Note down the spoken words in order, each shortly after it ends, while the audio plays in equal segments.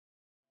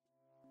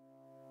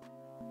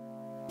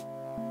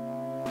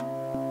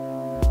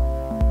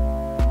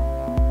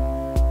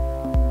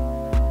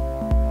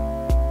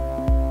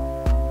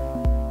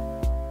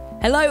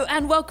Hello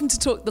and welcome to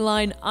Talk the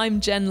Line. I'm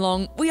Jen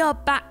Long. We are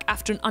back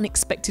after an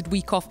unexpected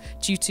week off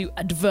due to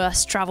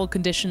adverse travel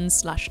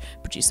conditions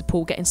 / producer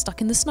Paul getting stuck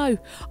in the snow.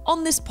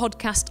 On this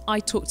podcast, I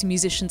talk to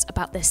musicians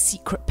about their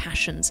secret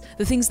passions,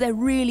 the things they're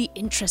really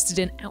interested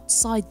in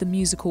outside the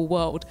musical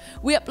world.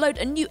 We upload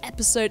a new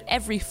episode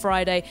every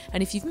Friday,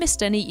 and if you've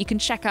missed any, you can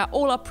check out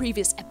all our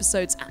previous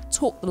episodes at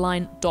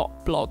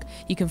talktheline.blog.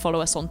 You can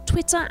follow us on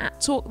Twitter at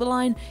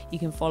talktheline. You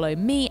can follow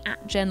me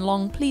at Jen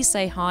Long. Please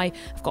say hi.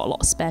 I've got a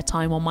lot of spare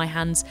time on my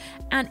hands.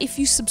 And if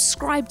you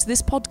subscribe to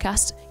this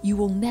podcast, you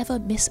will never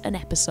miss an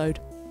episode.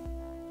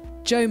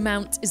 Joe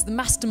Mount is the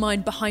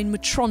mastermind behind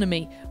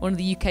Metronomy, one of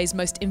the UK's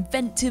most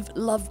inventive,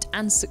 loved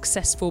and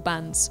successful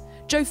bands.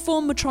 Joe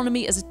formed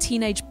Metronomy as a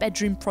teenage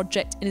bedroom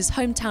project in his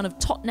hometown of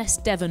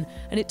Totnes, Devon,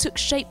 and it took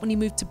shape when he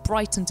moved to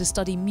Brighton to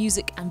study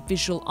music and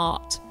visual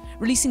art.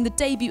 Releasing the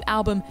debut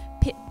album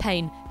Pit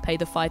Pain, Pay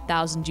the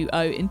 5,000 You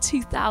Owe, in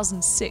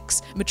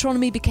 2006,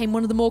 Metronomy became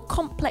one of the more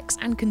complex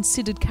and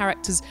considered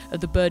characters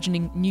of the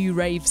burgeoning new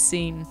rave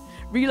scene.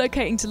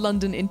 Relocating to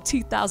London in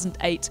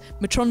 2008,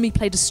 Metronomy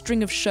played a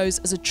string of shows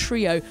as a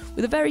trio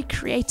with a very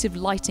creative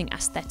lighting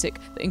aesthetic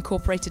that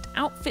incorporated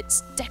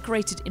outfits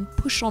decorated in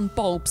push-on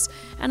bulbs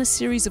and a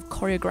series of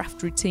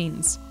choreographed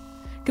routines.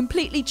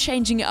 Completely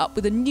changing it up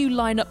with a new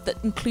lineup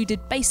that included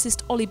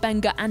bassist Ollie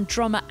Benger and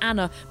drummer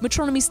Anna,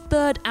 Metronomy's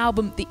third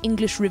album, The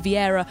English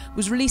Riviera,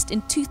 was released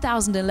in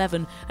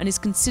 2011 and is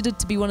considered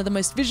to be one of the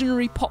most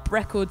visionary pop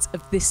records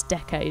of this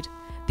decade.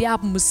 The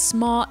album was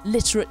smart,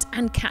 literate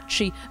and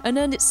catchy and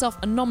earned itself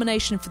a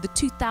nomination for the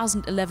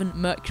 2011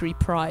 Mercury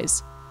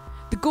Prize.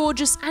 The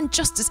gorgeous and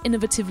just as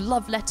innovative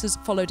Love Letters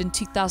followed in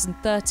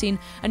 2013,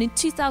 and in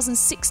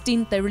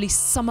 2016 they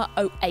released Summer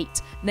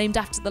 '08, named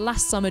after the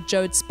last summer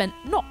Joe had spent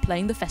not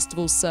playing the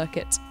festival's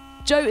circuit.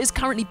 Joe is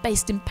currently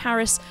based in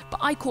Paris, but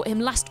I caught him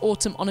last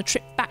autumn on a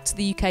trip back to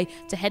the UK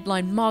to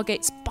headline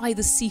Margate's By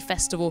the Sea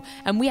Festival,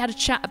 and we had a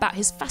chat about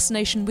his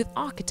fascination with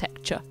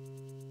architecture.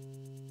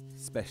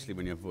 Especially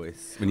when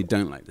you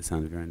don't like the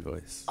sound of your own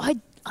voice.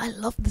 I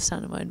love the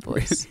sound of my own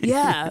voice. Really?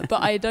 Yeah,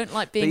 but I don't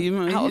like being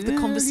out of the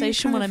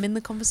conversation when I'm in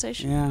the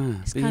conversation. Yeah.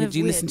 It's but kind of do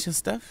you weird. listen to your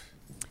stuff?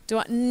 Do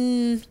I?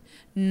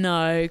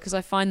 No, because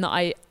I find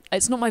that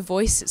it's not my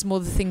voice, it's more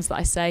the things that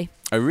I say.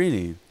 Oh,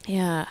 really?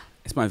 Yeah.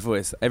 It's my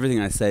voice. Everything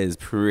I say is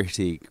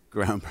pretty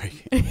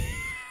groundbreaking.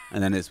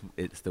 And then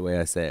it's the way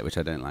I say it, which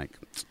I don't like.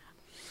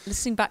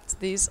 Listening back to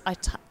these, I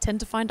tend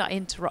to find I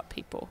interrupt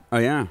people. Oh,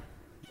 yeah.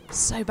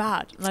 So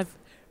bad. And I've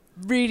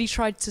really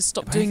tried to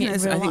stop doing it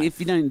in real life. I think if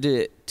you don't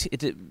do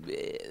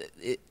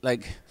it,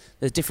 like,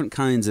 there's different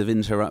kinds of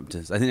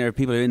interrupters. I think there are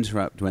people who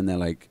interrupt when they're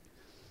like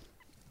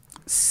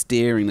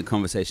steering the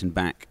conversation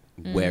back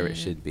where it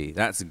should be.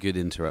 That's a good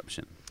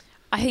interruption.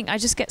 I think I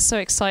just get so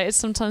excited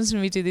sometimes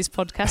when we do these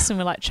podcasts and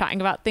we're like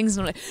chatting about things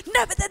and I'm like,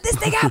 no, but then this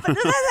thing happened.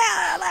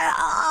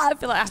 I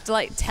feel like I have to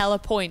like tell a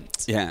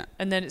point. Yeah.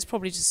 And then it's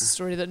probably just a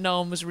story that no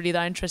one was really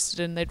that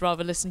interested in. They'd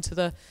rather listen to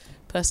the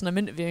person I'm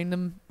interviewing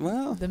than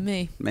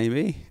me.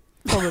 Maybe.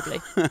 Probably.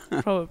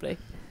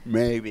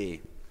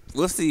 Maybe.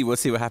 We'll see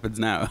what happens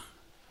now.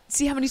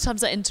 See how many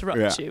times I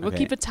interrupt you. We'll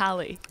keep a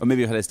tally. Or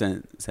maybe if I just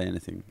don't say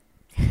anything.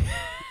 Oh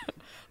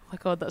my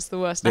God, that's the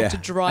worst. I have to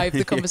drive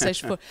the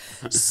conversation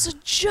forward. So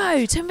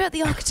Joe, tell me about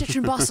the architecture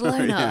in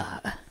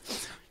Barcelona. Yeah.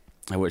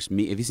 I watched have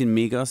you seen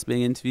Migos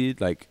being interviewed?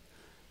 Like,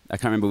 I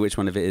can't remember which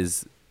one of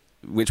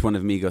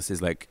Migos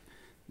is like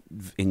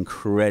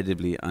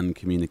incredibly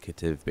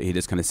uncommunicative, but he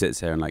just kind of sits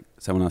there and like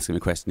someone asks him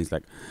a question, he's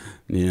like,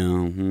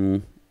 yeah,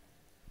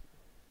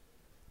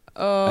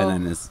 Oh. And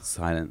then there's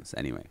silence.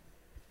 Anyway.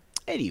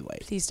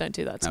 Please don't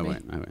do that to me.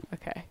 I won't.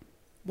 Okay.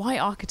 Why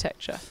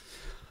architecture?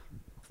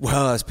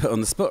 Well, I was put on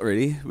the spot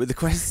really with the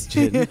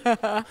question.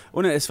 Well,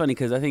 no, it's funny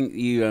because I think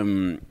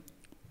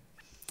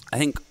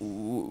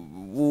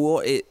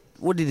what it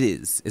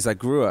is I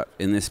grew up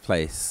in this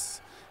place,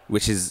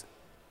 which is,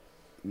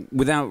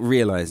 without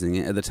realizing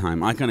it at the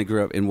time, I kind of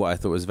grew up in what I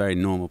thought was a very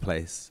normal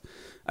place.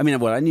 I mean,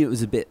 I knew it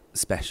was a bit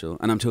special,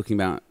 and I'm talking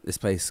about this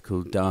place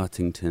called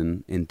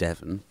Dartington in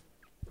Devon.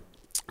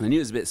 And I knew it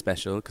was a bit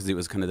special because it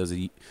was kind of, there was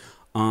a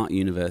art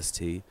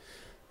university,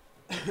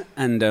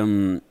 and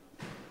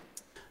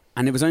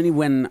it was only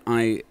when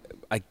I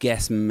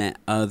guess met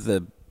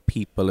other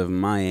people of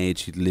my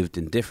age who'd lived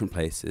in different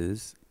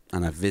places,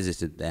 and I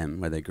visited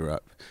them where they grew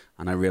up,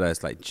 and I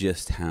realized like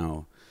just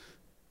how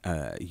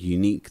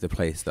unique the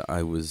place that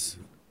I was,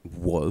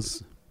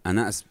 and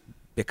that's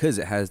because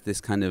it has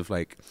this kind of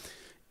like,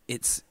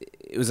 it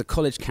was a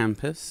college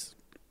campus,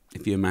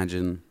 if you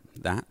imagine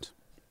that,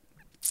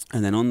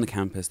 and then on the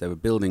campus there were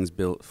buildings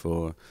built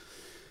for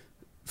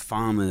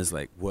farmers,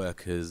 like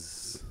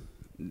workers,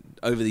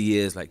 over the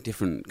years, like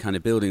different kind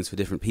of buildings for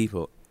different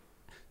people.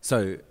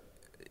 So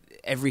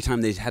every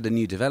time they had a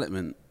new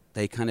development,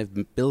 they kind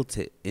of built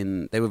it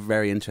in, they were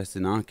very interested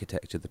in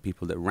architecture, the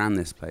people that ran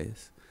this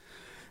place.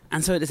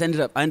 And so I ended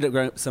up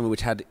growing up somewhere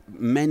which had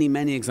many,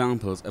 many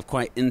examples of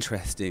quite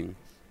interesting,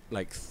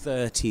 like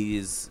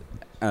 30s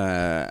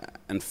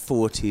and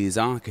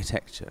 40s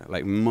architecture,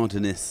 like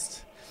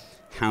modernist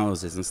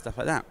houses and stuff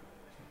like that.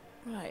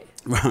 Right.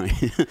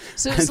 Right.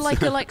 So it's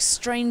like a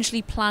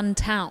strangely planned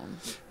town.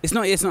 It's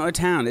not a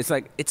town. It's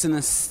like it's an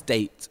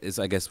estate. Is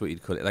I guess what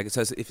you'd call it. Like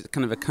so, if it's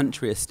kind of a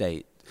country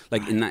estate,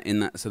 like in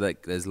that. So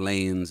like there's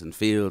lanes and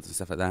fields and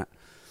stuff like that,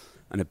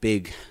 and a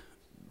big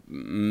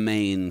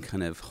main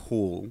kind of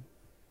hall,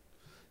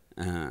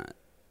 and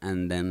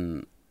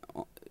then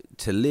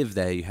to live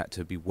there you had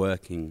to be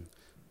working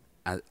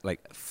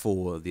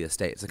for the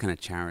estate. It's a kind of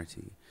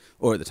charity,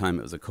 or at the time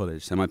it was a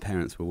college. So my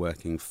parents were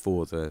working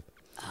for the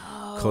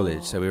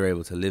college, so we were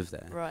able to live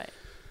there. Right.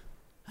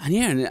 And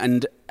yeah,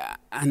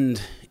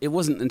 and it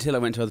wasn't until I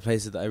went to other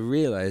places that I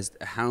realised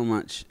how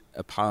much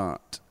a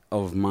part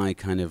of my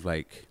kind of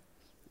like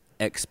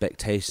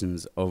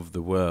expectations of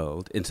the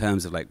world in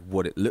terms of like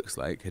what it looks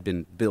like had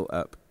been built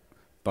up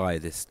by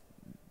this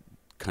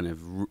kind of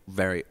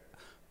very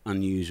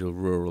unusual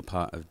rural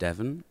part of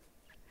Devon.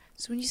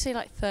 So when you say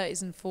like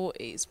 30s and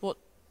 40s, what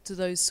do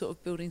those sort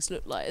of buildings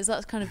look like? Is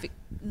that kind of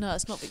no,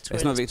 it's not Victorian.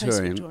 It's not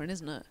Victorian. Post-Victorian,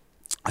 isn't it?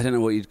 I don't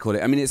know what you'd call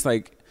it. I mean, it's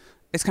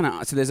kind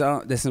of so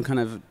there's some kind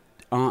of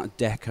Art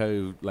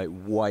Deco like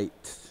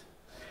white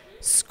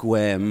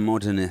square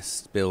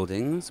modernist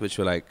buildings which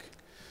were like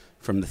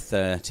from the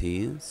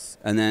 30s,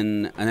 and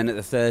then in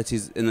the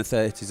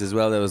 30s as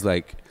well there was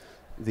like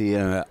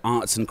the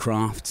arts and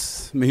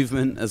crafts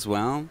movement as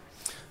well,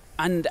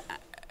 and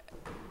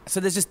so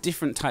there's just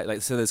different type,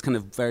 like so there's kind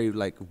of very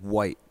like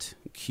white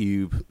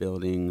cube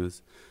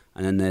buildings,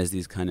 and then there's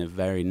these kind of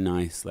very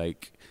nice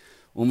like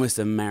almost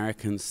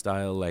American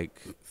style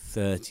like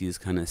 30s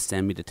kind of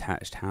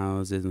semi-detached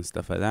houses and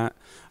stuff like that,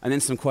 and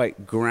then some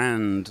quite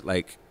grand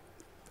like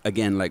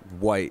again like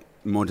white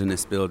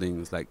modernist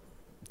buildings like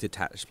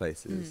detached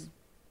places.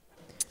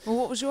 Well,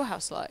 what was your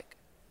house like?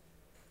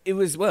 It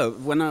was, well,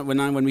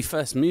 when we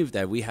first moved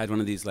there, we had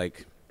one of these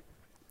like,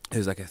 it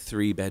was like a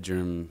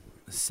 3-bedroom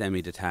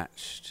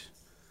semi-detached,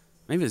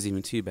 maybe it was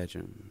even 2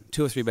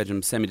 or 3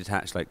 bedroom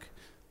semi-detached like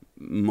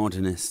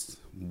modernist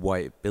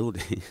white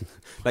building,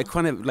 like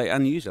kind of like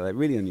unusual, like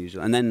really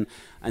unusual. And then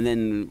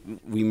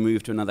we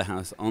moved to another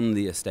house on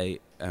the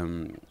estate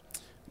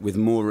with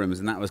more rooms,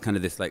 and that was kind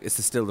of this like,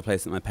 it's still the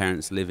place that my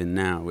parents live in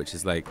now, which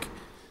is like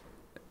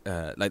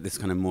this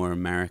kind of more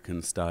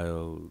American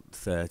style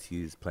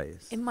 30s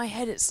place. In my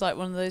head, it's like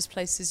one of those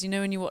places, you know,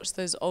 when you watch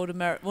those old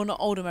not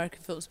old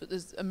American films, but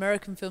there's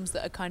American films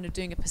that are kind of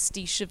doing a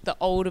pastiche of the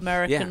old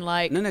American,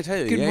 like, no,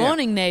 totally. Good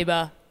morning,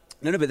 neighbor.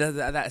 No, but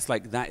that's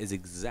like, that is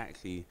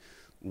exactly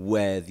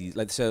where these,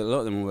 like, so a lot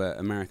of them were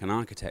American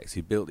architects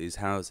who built these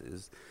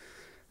houses.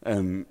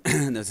 There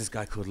was this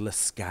guy called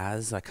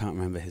Lescaz, I can't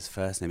remember his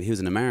first name, he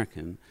was an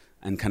American,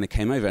 and kind of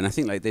came over, and I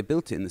think like they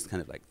built it in this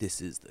kind of like, this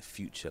is the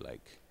future,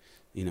 like,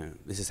 you know,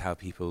 this is how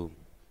people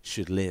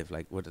should live.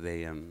 Like, what do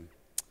they, I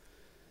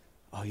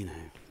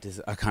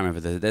can't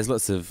remember. There's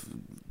lots of,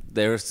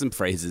 there are some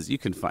phrases, you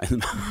can find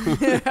them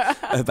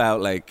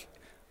about like,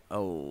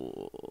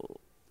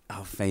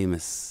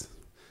 famous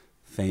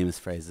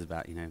phrases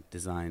about, you know,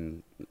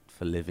 design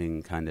for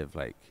living kind of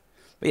like,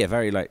 but yeah,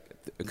 very like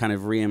kind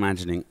of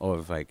reimagining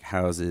of like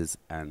houses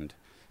and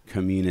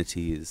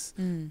communities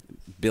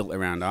built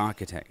around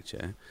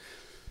architecture.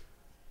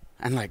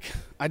 And like,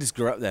 I just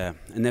grew up there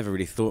and never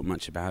really thought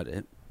much about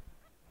it.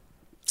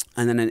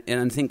 And then,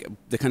 and I think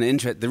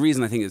the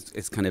reason I think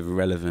it's kind of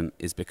relevant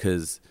is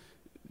because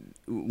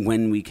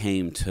when we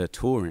came to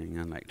touring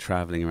and like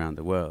traveling around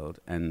the world,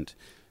 and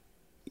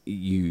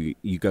you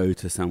go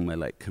to somewhere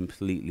like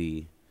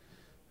completely,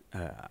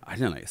 I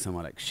don't know, like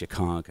somewhere like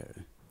Chicago,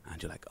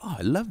 and you're like, oh,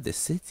 I love this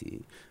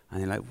city. And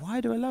you're like,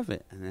 why do I love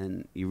it? And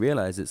then you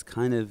realize it's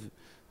kind of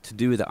to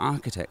do with the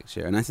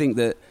architecture. And I think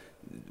that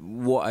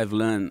what I've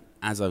learned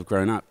as I've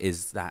grown up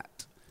is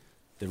that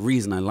the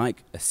reason I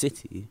like a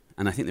city,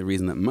 and I think the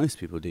reason that most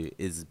people do,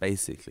 is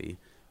basically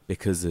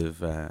because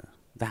of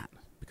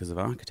because of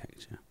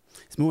architecture.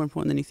 It's more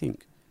important than you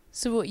think.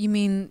 So what you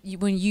mean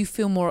when you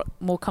feel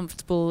more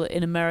comfortable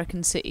in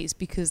American cities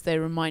because they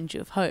remind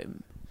you of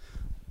home?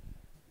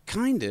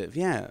 Kind of,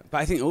 yeah. But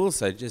I think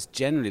also just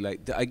generally,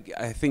 like,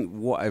 I think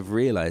what I've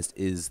realised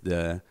is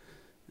that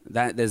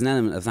there's an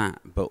element of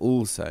that, but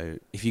also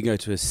if you go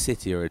to a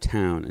city or a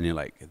town and you're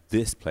like,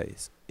 this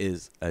place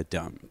is a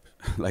dump,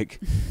 like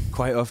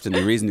quite often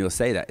the reason you'll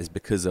say that is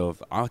because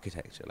of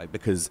architecture, like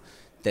because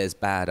there's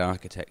bad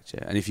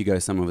architecture. And if you go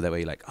somewhere where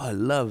you're like, oh, I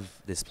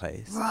love this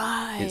place,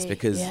 right? It's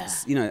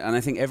because you know, and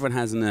I think everyone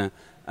has an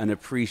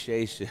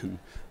appreciation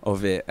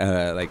of it,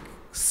 like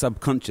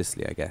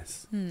subconsciously, I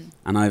guess.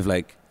 And I've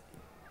like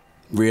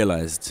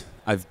realized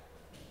I've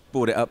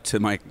brought it up to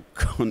my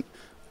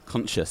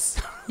conscious.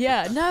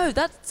 Yeah, no,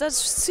 that's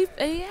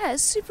super. Yeah,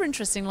 it's super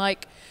interesting.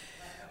 Like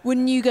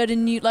when you go to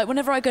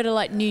whenever I go to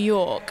like New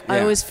York,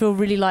 I always feel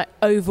really like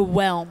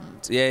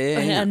overwhelmed.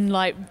 And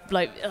like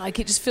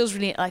it just feels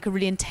really like a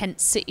really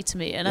intense city to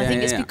me. And I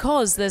think it's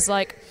because there's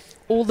like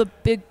all the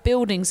big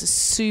buildings are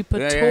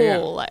super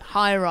tall, like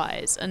high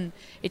rise, and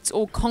it's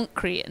all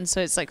concrete, and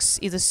so it's like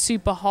either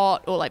super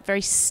hot or like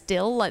very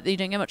still, like you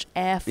don't get much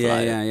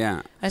airflow.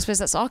 Yeah. I suppose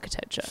that's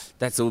architecture.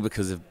 That's all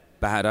because of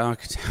bad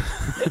architect.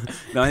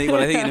 No, I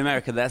think in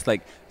America that's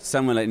like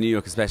somewhere like New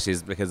York especially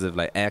is because of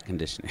like air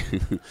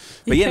conditioning. But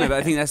but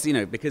I think that's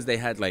because they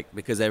had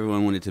because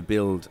everyone wanted to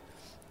build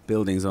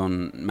buildings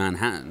on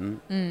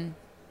Manhattan.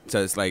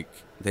 So it's like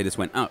they just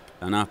went up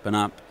and up and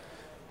up.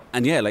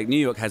 And like New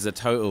York has a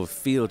total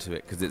feel to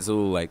it because it's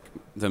all like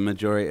the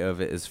majority of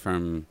it is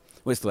from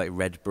it's like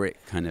red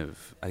brick kind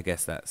of. I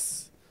guess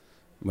that's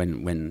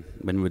when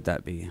would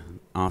that be?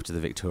 After the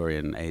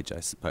Victorian age, I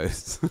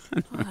suppose.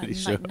 I'm not really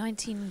sure.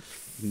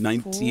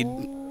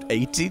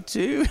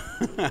 1982.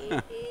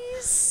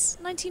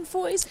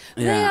 1940s.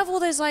 They have all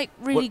those like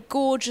really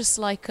gorgeous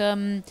what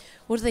do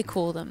they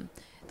call them?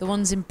 The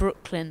ones in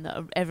Brooklyn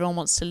that everyone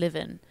wants to live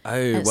in.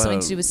 Something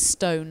to do with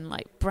stone,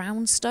 like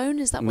brownstone.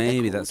 Is that what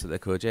maybe they're called? That's what they're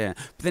called? Yeah.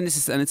 But then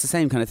it's the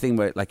same kind of thing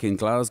where, like in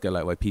Glasgow,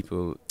 like where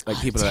people are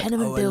like,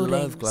 oh, I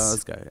love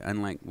Glasgow,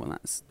 and like, well,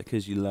 that's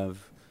because you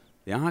love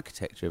the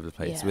architecture of the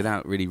place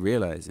without really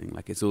realizing.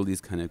 Like, it's all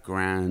these kind of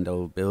grand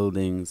old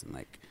buildings, and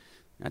like,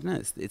 I don't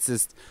know. It's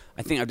just.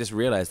 I think I've just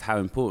realized how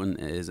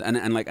important it is, and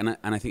I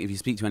think if you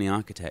speak to any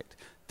architect,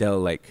 they'll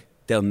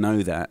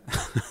know that.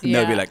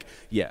 They'll be like,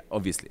 yeah,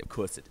 obviously, of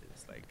course it is.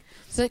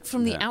 It's like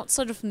from the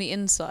outside or from the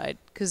inside?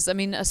 Because I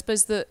mean, I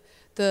suppose the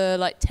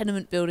like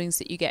tenement buildings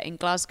that you get in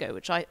Glasgow,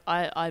 which I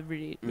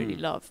really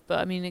love, but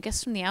I mean, I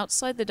guess from the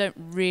outside they don't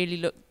really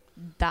look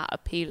that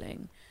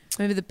appealing.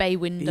 Maybe the bay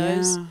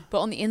windows,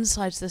 but on the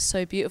inside they're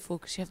so beautiful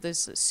because you have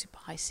those super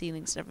high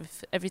ceilings and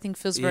everything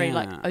feels very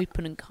like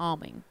open and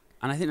calming.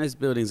 And I think those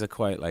buildings are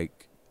quite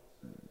like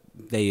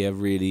they are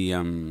really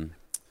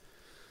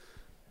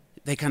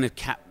they kind of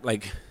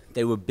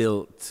they were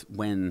built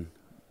when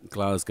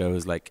Glasgow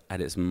is like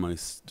at its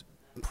most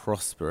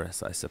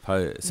prosperous, I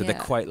suppose. So they're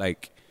quite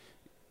like,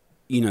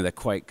 they're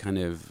quite kind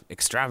of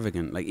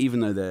extravagant. Like even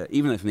though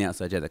from the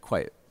outside, they're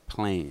quite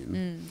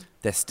plain.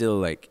 They're still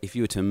like, if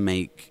you were to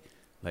make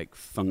like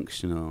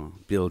functional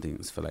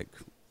buildings for like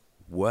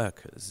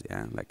workers,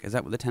 like is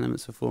that what the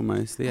tenements are for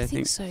mostly? I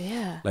think so.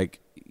 Yeah. Like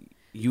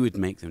you would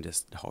make them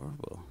just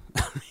horrible.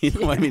 You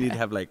know what I mean? You'd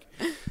have like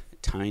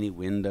tiny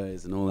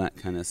windows and all that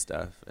kind of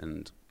stuff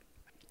and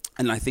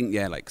I think,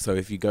 so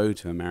if you go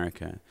to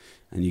America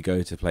and you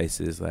go to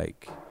places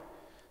like,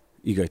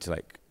 you go to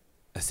like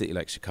a city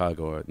like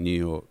Chicago or New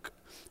York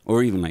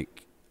or even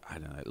like, I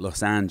don't know,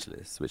 Los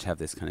Angeles, which have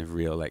this kind of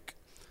real, like,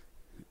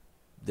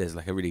 there's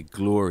like a really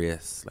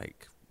glorious,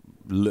 like,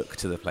 look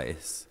to the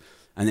place.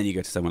 And then you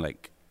go to somewhere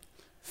like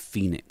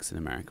Phoenix in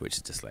America, which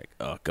is just like,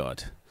 oh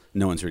God,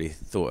 no one's really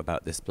thought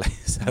about this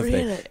place, have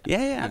really? They?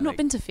 Yeah. I've not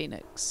been to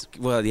Phoenix.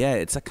 Well,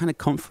 it's a kind of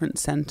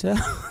conference center.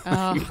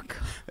 Oh,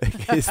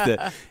 God. It's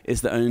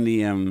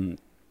the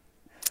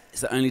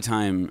only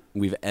time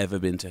we've ever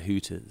been to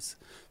Hooters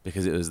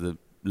because it was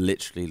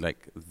literally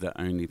like the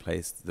only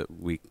place that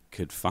we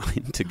could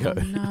find to go.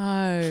 Oh,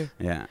 no.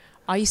 Yeah.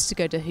 I used to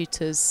go to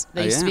Hooters.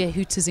 There used to be a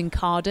Hooters in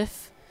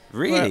Cardiff.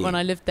 Really? When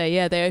I lived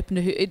there, they opened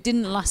a Hooters. It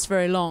didn't last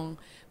very long,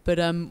 but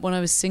when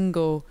I was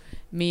single,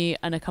 me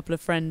and a couple of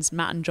friends,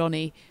 Matt and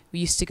Johnny, we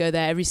used to go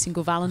there every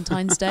single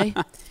Valentine's Day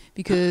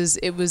because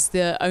it was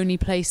the only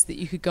place that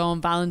you could go on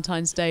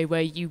Valentine's Day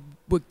where you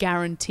were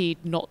guaranteed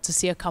not to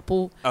see a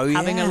couple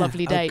having a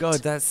lovely date. Oh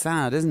God, that's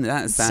sad, isn't it?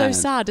 That's sad. So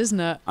sad, isn't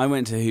it? I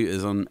went to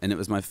Hooters and it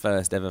was my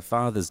first ever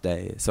Father's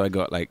Day, so I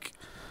got like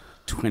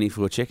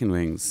 24 chicken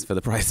wings for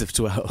the price of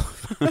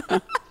 12.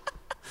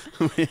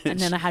 And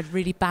then I had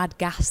really bad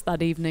gas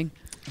that evening.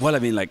 Well, I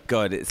mean, like,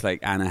 God, it's like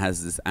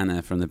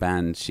Anna from the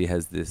band, she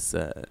has this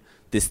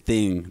this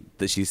thing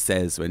that she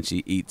says when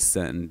she eats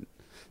certain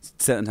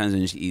times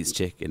when she eats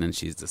chicken, and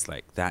she's just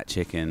like, that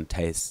chicken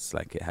tastes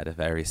like it had a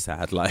very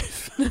sad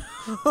life.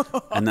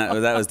 And that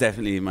was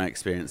definitely my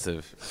experience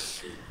of,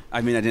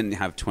 I mean, I didn't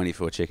have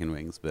 24 chicken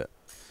wings, but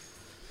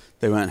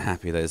they weren't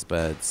happy, those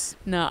birds.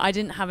 No, I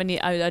didn't have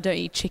any, I don't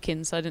eat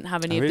chicken, so I didn't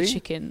have any of the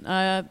chicken.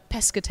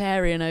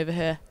 Pescatarian over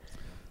here.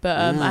 But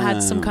I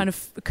had some kind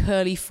of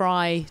curly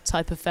fry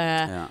type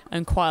affair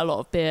and quite a lot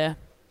of beer.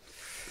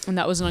 And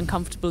that was an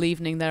uncomfortable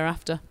evening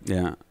thereafter.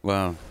 Yeah,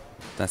 well,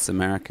 that's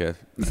America.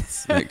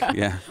 That's like,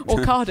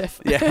 Or Cardiff.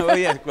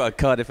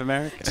 Cardiff,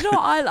 America. Do you know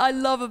what I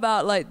love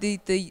about like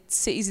the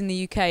cities in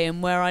the UK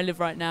and where I live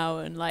right now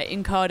and like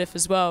in Cardiff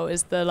as well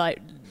is the like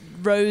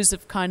rows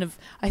of kind of,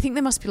 I think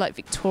they must be like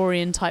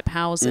Victorian type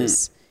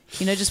houses.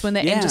 Just when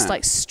they're in just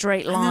like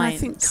straight lines. I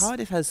think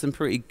Cardiff has some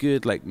pretty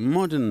good like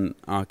modern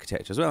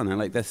architecture as well. Now,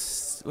 like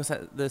this, what's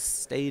that? The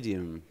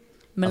stadium.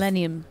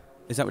 Millennium.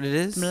 Is that what it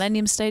is?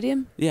 Millennium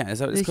Stadium. Yeah, is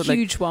that what it's called? The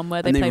huge one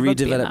where they play rugby. And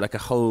they redeveloped like a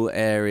whole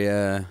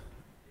area.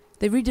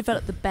 They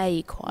redeveloped the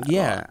bay quite a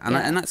lot.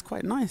 And that's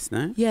quite nice,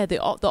 no? Yeah, the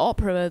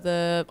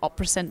opera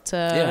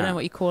centre. I don't know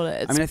what you call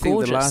it. It's I think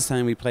gorgeous. the last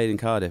time we played in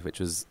Cardiff, which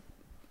was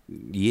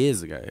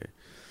years ago,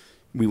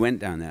 we went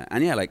down there,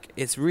 and like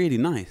it's really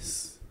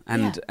nice,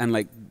 and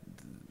like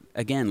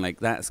again,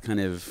 like that's kind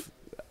of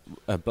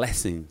a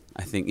blessing,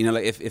 I think.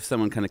 Like if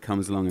someone kind of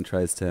comes along and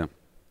tries to,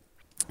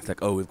 it's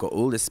like, oh, we've got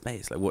all this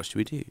space, like what should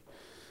we do?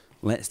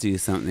 Let's do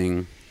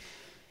something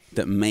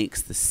that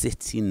makes the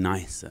city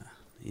nicer.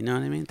 You know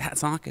what I mean?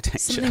 That's architecture.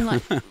 Something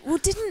like, well,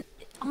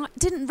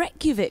 didn't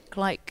Reykjavik,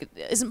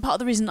 isn't part of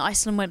the reason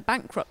Iceland went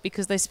bankrupt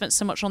because they spent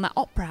so much on that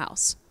opera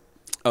house?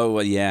 Oh,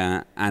 well,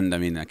 yeah. And I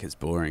mean, it's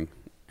boring.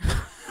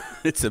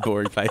 It's a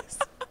boring place.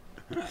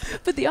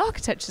 But the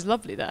architecture's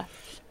lovely there.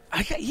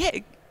 Yeah,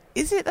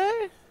 is it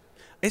though?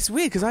 It's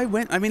weird because I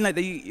went. I mean, I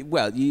think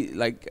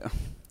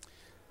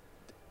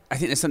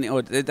there's something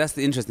odd. That's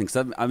the interesting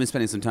because I've been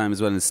spending some time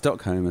as well in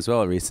Stockholm as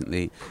well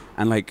recently,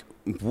 and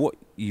what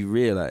you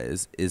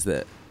realise is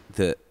that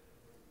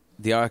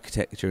the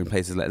architecture in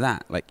places like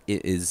that,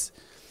 it is.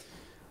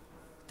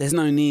 There's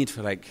no need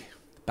for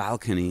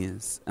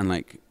balconies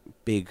and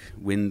big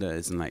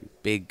windows and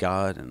big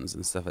gardens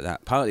and stuff like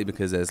that. Partly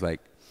because there's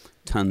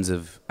tons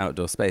of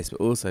outdoor space,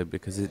 but also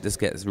because it just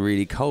gets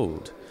really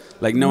cold.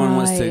 No one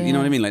wants to, you know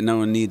what I mean? No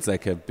one needs a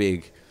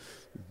big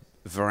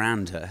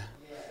veranda.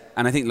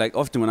 And I think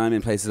often when I'm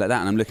in places like that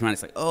and I'm looking around,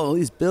 it's all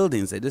these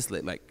buildings, they just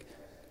look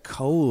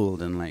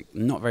cold and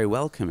not very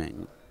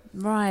welcoming.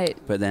 Right.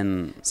 But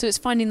then... So it's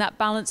finding that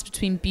balance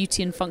between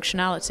beauty and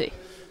functionality.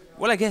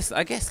 Well, I guess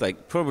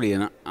probably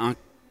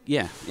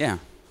yeah.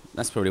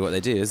 That's probably what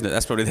they do, isn't it?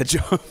 That's probably their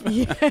job.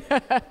 Yeah.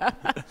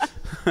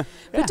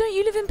 But don't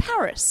you live in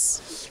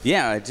Paris?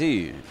 Yeah, I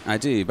do.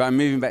 But I'm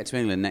moving back to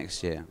England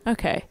next year.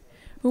 Okay.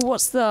 Well,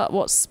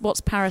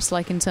 what's Paris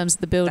like in terms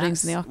of the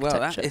buildings and the architecture?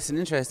 Well, it's an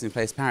interesting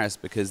place, Paris,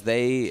 because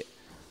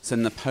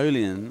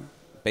Napoleon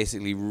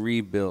basically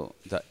rebuilt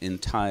the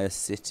entire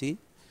city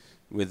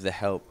with the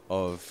help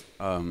of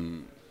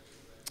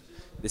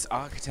this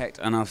architect,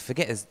 and I'll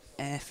forget his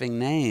effing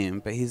name,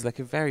 but he's a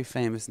very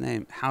famous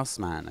name.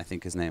 Haussmann, I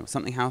think his name.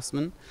 Something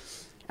Haussmann.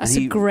 That's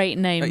a great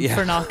name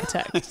for an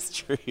architect. It's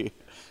true.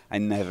 I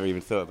never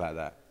even thought about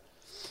that.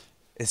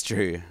 It's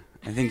true.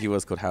 I think he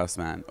was called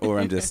Haussmann, or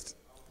I'm just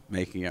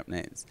making up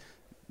names.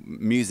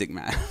 Music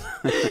Man.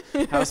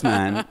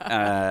 Haussmann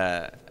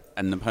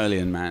and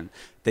Napoleon Man.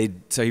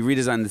 So he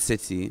redesigned the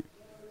city.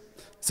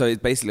 So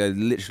it basically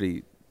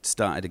literally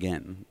started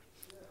again.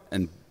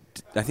 And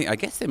I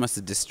guess they must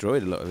have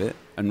destroyed a lot of it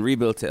and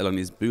rebuilt it along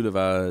these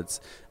boulevards.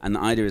 And the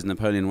idea is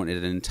Napoleon wanted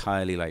an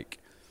entirely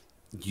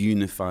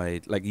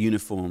unified,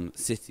 uniform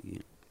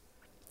city.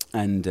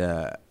 And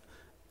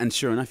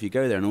sure enough, you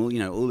go there and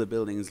all the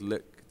buildings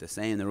look the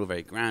same. They're all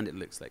very grand. It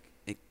looks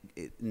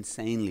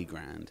insanely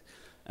grand.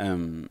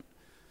 And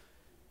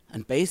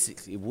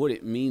basically what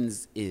it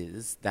means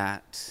is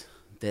that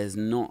there's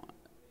not...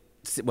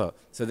 Well,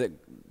 so that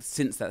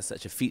since that's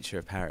such a feature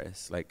of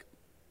Paris,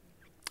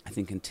 I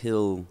think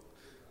until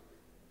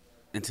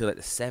the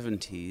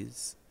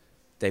 70s,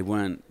 they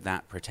weren't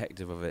that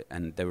protective of it,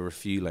 and there were a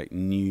few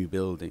new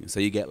buildings. So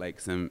you get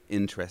some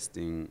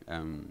interesting,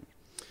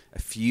 a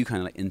few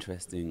kind of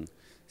interesting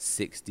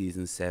 60s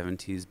and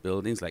 70s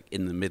buildings,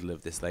 in the middle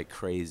of this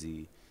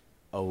crazy,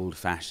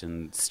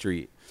 old-fashioned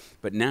street.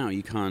 But now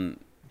you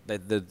can't.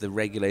 The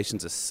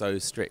regulations are so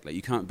strict.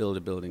 You can't build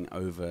a building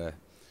over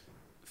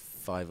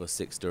 5 or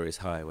 6 stories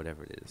high,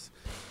 whatever it is,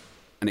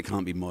 and it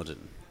can't be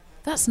modern.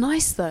 That's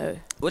nice, though.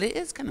 Well, it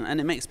is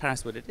and it makes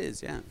Paris what it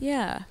is, yeah.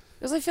 Yeah,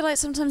 because I feel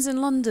sometimes in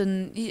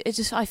London,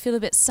 I feel a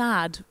bit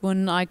sad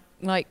when I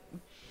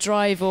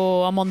drive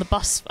or I'm on the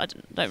bus. I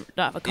don't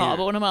have a car,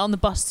 but when I'm on the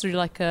bus through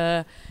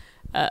a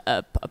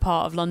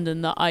part of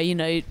London that I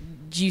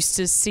used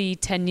to see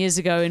 10 years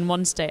ago in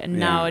one state, and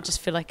now I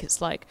just feel it's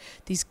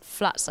these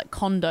flats,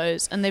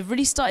 condos, and they've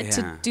really started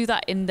to do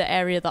that in the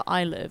area that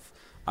I live.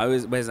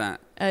 Where's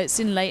that? It's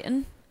in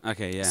Leighton.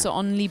 Okay, yeah. So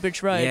on Lea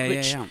Bridge Road,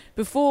 which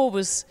before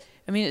was,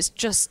 it's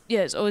just,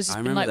 it's always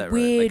just been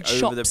weird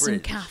shops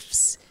and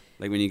cafes.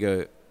 When you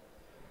go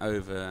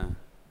over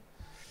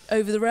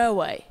the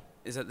railway.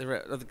 Is that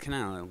the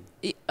canal?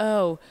 You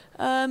can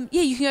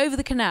go over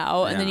the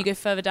canal, and then you go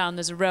further down,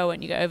 there's a railway,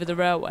 and you go over the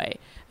railway.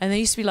 And there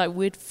used to be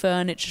weird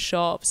furniture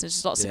shops, and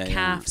just lots of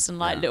cafes and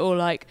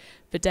little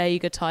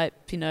bodega type,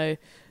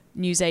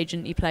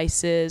 newsagent-y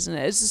places, and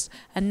it's just,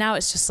 and now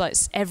it's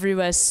just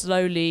everywhere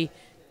slowly.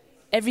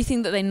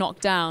 Everything that they knock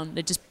down,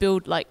 they just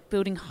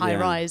building high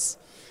rise.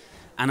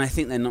 And I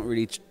think they're not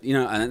really,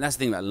 and that's the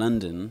thing about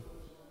London.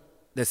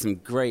 There's some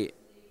great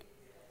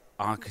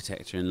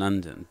architecture in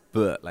London,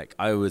 but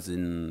I was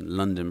in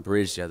London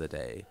Bridge the other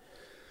day,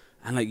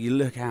 and you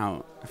look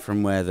out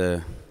from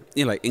where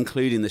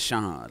including the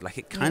Shard,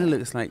 it kind of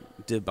looks like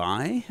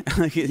Dubai.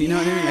 You know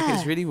what I mean?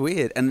 It's really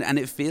weird, and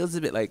it feels a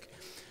bit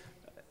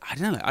I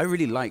don't know. I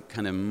really like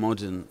kind of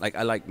modern.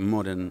 I like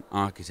modern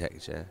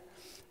architecture,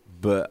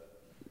 but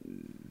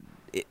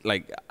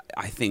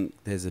I think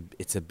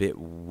it's a bit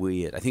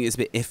weird. I think it's a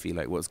bit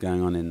iffy, what's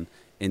going on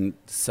in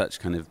such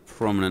kind of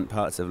prominent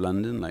parts of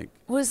London.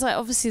 Well, it's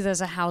obviously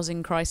there's a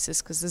housing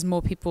crisis because there's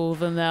more people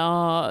than there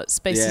are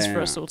spaces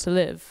for us all to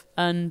live,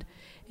 and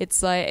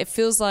it's it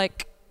feels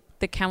like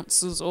the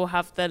councils all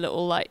have their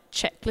little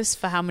checklist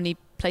for how many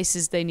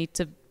places they need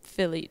to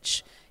fill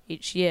each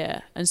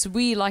year. And so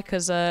we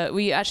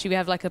we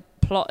have a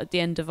plot at the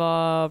end of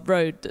our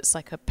road that's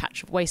a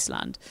patch of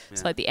wasteland.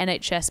 It's the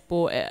NHS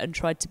bought it and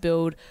tried to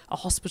build a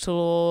hospital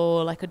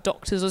or a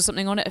doctor's or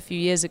something on it a few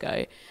years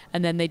ago,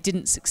 and then they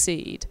didn't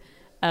succeed.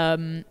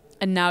 And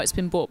and now it's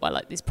been bought by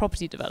like these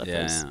property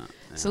developers. Yeah.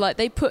 So like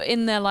they put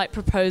in their like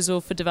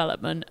proposal for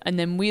development, and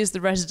then we as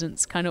the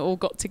residents kind of all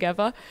got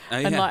together,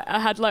 and like I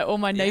had like all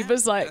my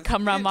neighbours like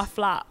come round my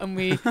flat, and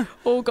we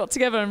all got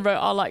together and wrote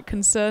our like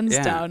concerns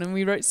down, and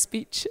we wrote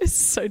speeches.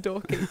 So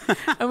dorky.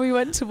 And we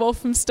went to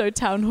Walthamstow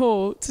Town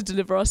Hall to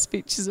deliver our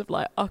speeches of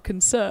like our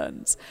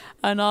concerns,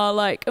 and our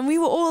like, and we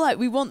were all like,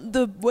 we want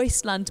the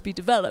wasteland to be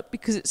developed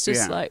because it's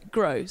just like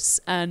gross,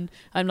 and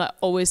I'm like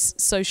always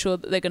so sure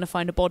that they're going to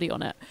find a body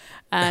on it.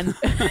 And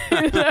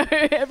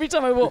every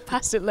time I walk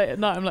past it late at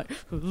night, I'm like,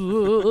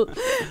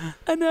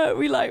 and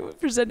we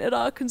like presented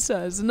our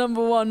concerns. The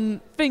number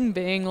one thing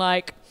being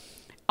like,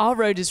 our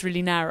road is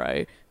really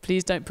narrow.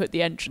 Please don't put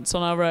the entrance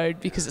on our road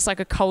because it's like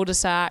a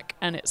cul-de-sac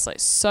and it's like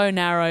so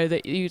narrow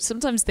that you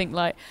sometimes think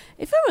like,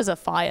 if there was a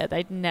fire,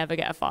 they'd never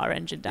get a fire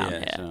engine down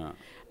here. Sure.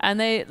 And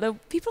the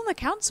people on the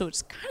council were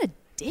just kind of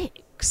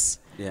dicks.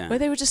 Yeah. Where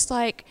they were just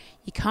like,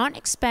 you can't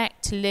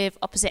expect to live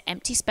opposite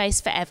empty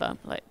space forever.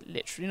 Like,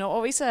 literally not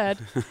what we said.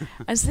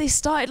 And so they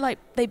started like,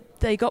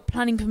 they got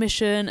planning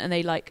permission, and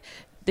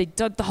they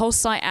dug the whole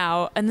site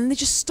out, and then they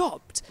just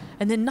stopped.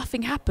 And then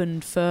nothing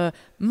happened for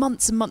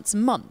months and months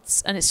and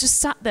months. And it's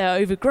just sat there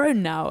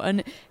overgrown now.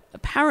 And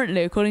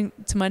apparently, according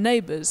to my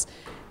neighbours,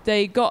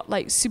 they got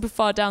like super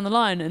far down the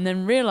line and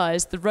then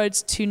realised the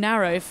road's too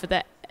narrow for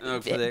their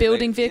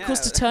building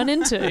vehicles to turn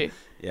into.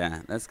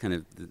 Yeah, that's kind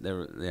of,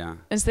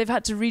 And so they've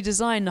had to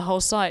redesign the whole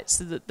site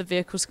so that the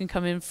vehicles can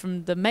come in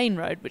from the main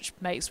road, which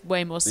makes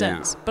way more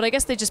sense. But I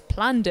guess they just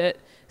planned it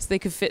so they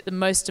could fit the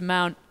most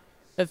amount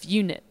of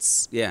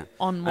units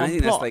on one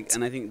plot.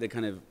 And I think they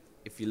kind of,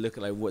 if you look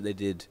at like what they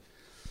did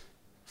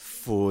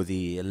for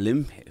the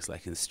Olympics,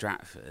 like in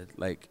Stratford,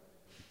 like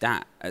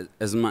that,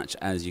 as much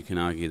as you can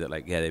argue that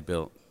like, they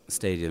built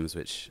stadiums,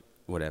 which,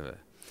 whatever.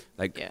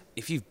 Like,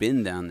 if you've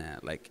been down there,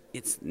 like,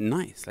 it's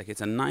nice. Like,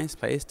 it's a nice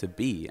place to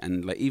be.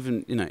 And, like,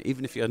 even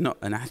if you're not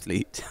an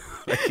athlete,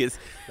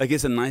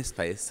 it's a nice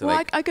place. To,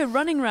 I go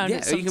running around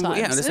it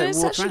sometimes. It's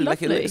walk around.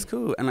 Like, it looks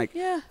cool. And, like,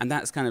 and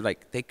that's kind of,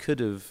 like, they could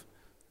have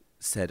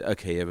said,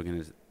 okay, we're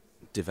going to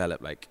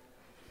develop, like,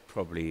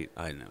 probably,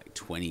 I don't know, like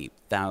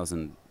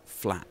 20,000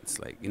 flats.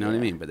 Like, you know what I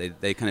mean?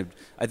 But they kind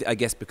of, I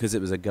guess because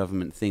it was a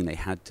government thing, they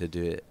had to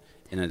do it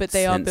in a But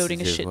they are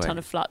building a shit ton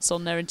of flats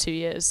on there in 2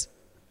 years.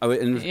 Oh,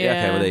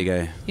 okay, well, there you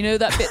go. You know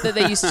that bit that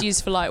they used to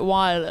use for, like,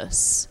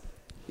 wireless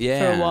for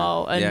a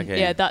while?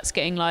 And, that's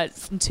getting, like,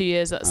 in 2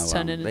 years, that's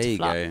turning into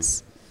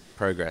flats. Go.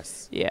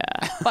 Progress. Yeah.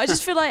 But I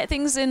just feel like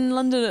things in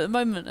London at the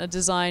moment are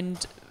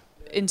designed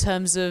in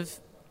terms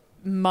of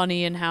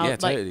money and how,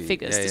 totally.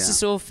 figures. This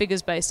is all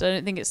figures-based. I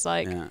don't think it's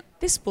like,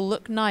 this will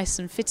look nice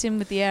and fit in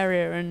with the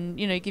area and,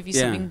 give you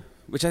something.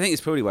 Which I think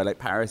is probably why, like,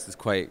 Paris is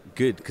quite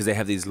good, because they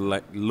have these,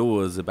 like,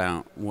 laws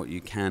about what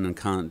you can and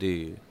can't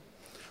do.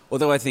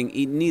 Although I think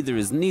neither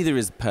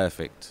is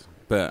perfect,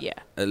 but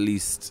at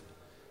least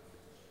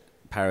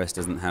Paris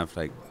doesn't have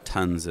like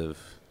tons of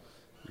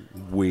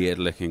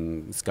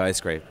weird-looking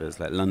skyscrapers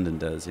like London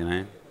does, you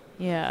know.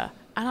 Yeah,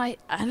 and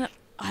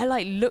I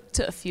like looked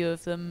at a few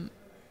of them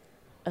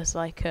as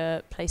like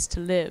a place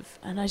to live,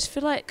 and I just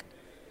feel like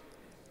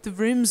the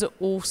rooms are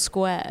all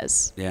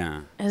squares. Yeah,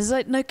 and there's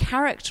like no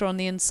character on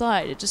the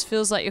inside. It just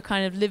feels like you're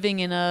kind of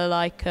living in a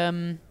like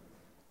a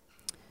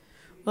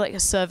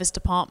serviced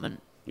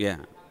apartment. Yeah.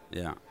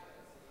 Yeah.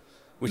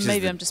 Which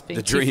maybe is I'm just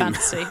being too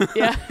fancy.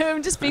 Yeah,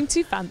 I'm just being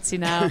too fancy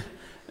now.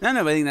 No,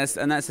 but I think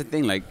that's the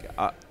thing. Like,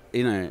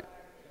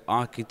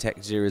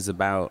 architecture is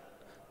about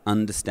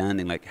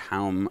understanding like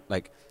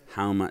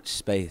how much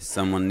space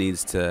someone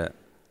needs to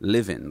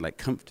live in, like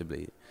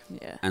comfortably.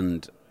 Yeah.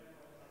 And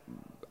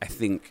I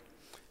think,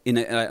 and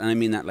I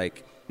mean that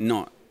like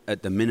not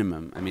at the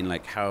minimum. I mean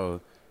like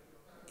how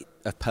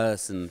a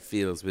person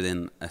feels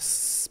within a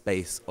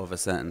space of a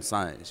certain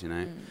size, you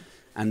know,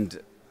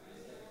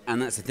 And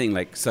that's the thing,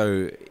 like,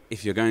 so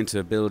if you're going to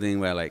a building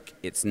where, like,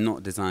 it's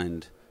not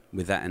designed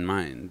with that in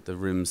mind, the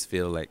rooms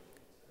feel, like,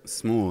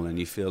 small and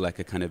you feel like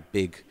a kind of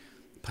big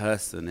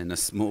person in a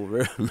small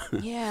room.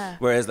 Yeah.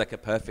 Whereas, like, a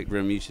perfect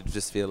room, you should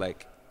just feel,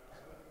 like,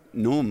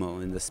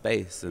 normal in the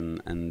space. And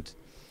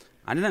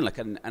I don't know, like,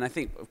 and I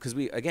think, because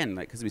we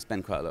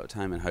spend quite a lot of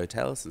time in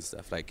hotels and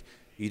stuff, like,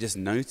 you just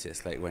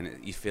notice, like, when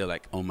you feel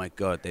like, oh, my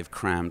God, they've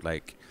crammed,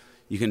 like,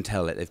 you can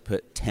tell that they've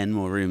put 10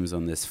 more rooms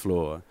on this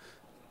floor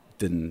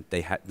than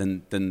they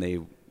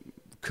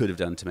could have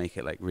done to make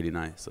it like really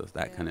nice, or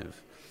that kind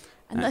of.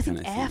 And I think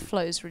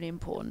airflow is really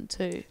important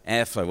too.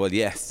 Airflow, well,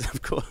 yes,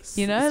 of course.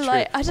 You know,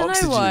 like I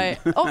don't know why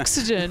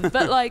oxygen,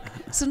 but like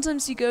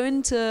sometimes you go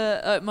into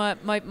my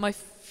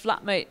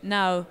flatmate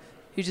now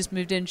who just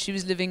moved in. She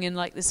was living in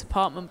like this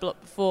apartment block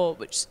before,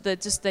 which they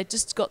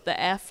just got the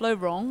airflow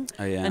wrong.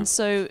 Oh yeah. And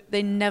so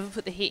they never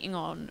put the heating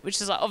on,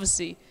 which is like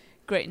obviously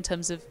great in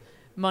terms of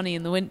money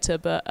in the winter,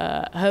 but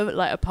her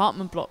like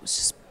apartment block was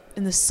just.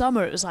 In the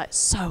summer, it was like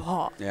so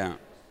hot. Yeah.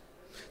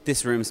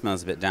 This room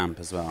smells a bit damp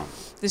as well.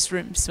 This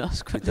room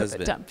smells quite a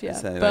bit damp, yeah.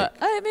 So but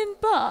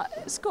but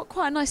it's got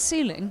quite a nice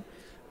ceiling.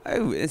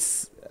 Oh,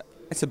 it's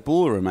a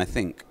ballroom, I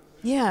think.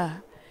 Yeah.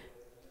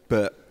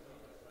 But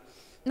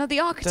Now, the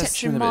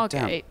architecture in smell a bit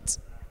damp.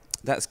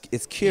 Margate,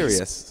 It's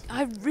curious.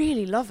 I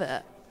really love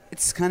it.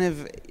 It's kind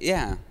of,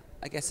 yeah.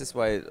 I guess that's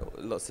why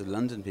lots of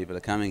London people are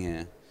coming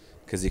here,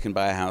 because you can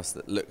buy a house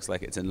that looks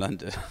like it's in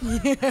London.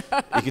 You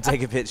can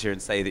take a picture and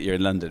say that you're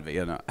in London, but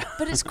you're not.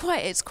 But it's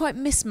quite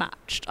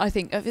mismatched, I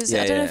think. I don't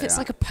Yeah, know if it's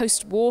like a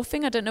post-war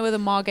thing. I don't know whether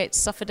Margate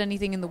suffered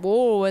anything in the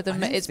war, or whether I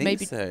don't it's think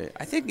maybe... so.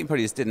 I think it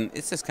probably just didn't.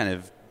 It's just kind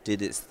of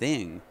did its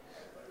thing.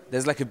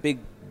 There's like a big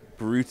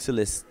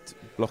brutalist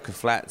block of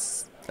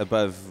flats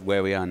above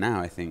where we are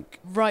now, I think.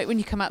 Right when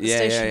you come out the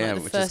station, like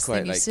the which first is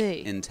quite thing you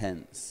see.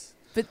 intense.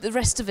 But the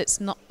rest of it's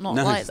not No,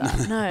 like it's that,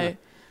 not. no.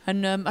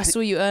 And I saw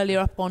you earlier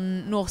up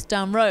on North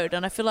Down Road,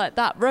 and I feel like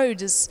that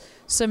road is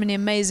so many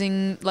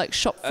amazing like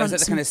shop fronts Is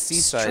that the kind and of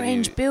seaside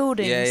strange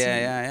buildings.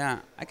 Yeah.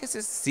 I guess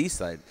it's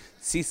seaside.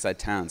 Seaside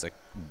towns are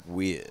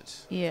weird.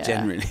 Yeah.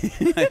 Generally,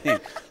 I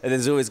think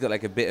there's always got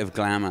like a bit of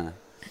glamour,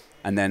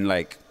 and then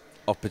like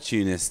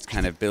opportunist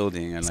kind of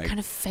building, and It's like kind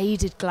of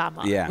faded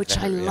glamour, which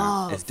I definitely, yeah.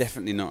 love. It's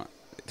definitely not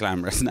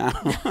glamorous now.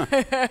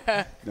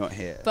 Not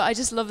here. But I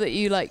just love that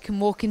you like can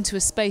walk into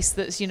a space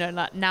that's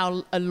like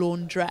now a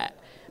laundrette.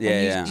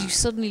 And you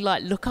suddenly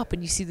like look up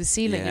and you see the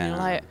ceiling and you're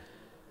like,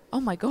 oh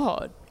my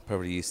god.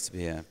 Probably used to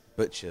be a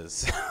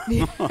butcher's.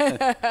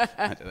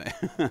 I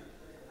don't know.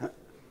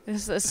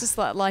 It's just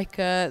like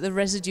the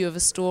residue of a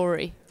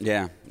story.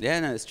 Yeah,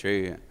 no, it's true.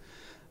 Yeah.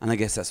 And I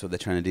guess that's what they're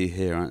trying to do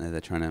here, aren't they? They're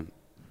trying to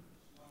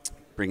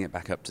bring it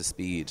back up to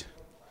speed.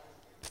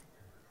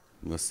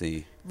 We'll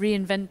see.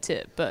 Reinvent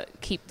it,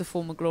 but keep the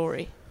former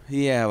glory.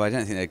 Yeah, well, I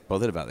don't think they're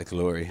bothered about the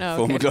glory. Oh, okay.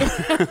 Former glory.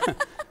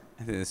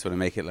 I think they just want to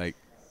make it like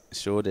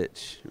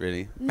Shoreditch,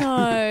 really.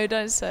 No,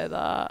 don't say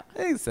that. I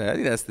think so. I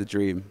think that's the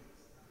dream.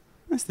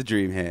 That's the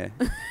dream here.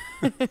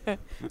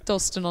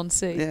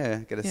 Dalston-on-Sea.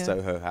 Yeah, get a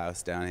Soho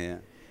house down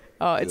here.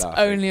 Oh, it's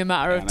Laughing. only a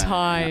matter of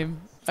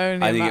time.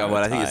 I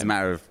think it's a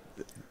matter of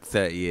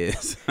 30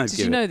 years. Did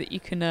you know that you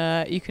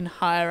can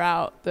hire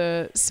out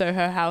the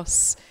Soho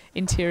House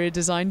interior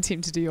design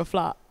team to do your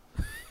flat?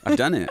 I've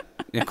done it.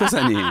 Yeah, of course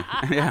I knew.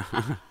 Yeah.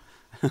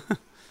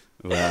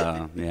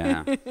 Well,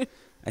 yeah.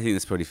 I think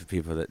that's probably for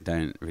people that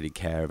don't really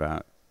care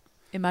about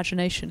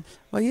imagination.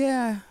 Well,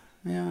 yeah.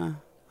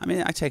 I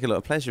mean, I take a lot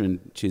of pleasure in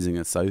choosing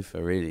a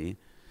sofa, really.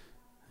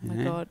 Oh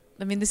my God.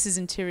 I mean, this is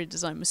interior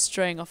design. We're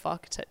straying off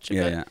architecture.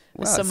 Yeah.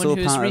 Well, as someone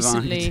who has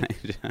recently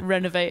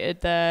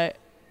renovated their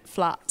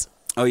flat.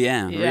 Oh,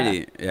 yeah,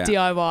 really? Yeah.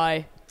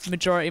 DIY,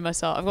 majority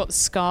myself. I've got the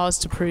scars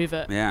to prove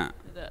it. Yeah.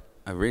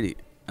 Oh, really?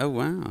 Oh,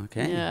 wow.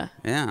 Okay.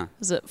 Yeah.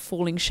 There's a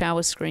falling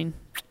shower screen.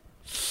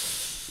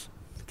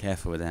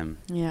 Careful with them.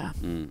 Yeah.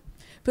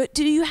 But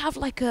do you have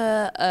like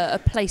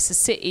a place, a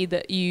city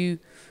that you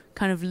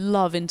kind of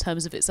love in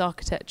terms of its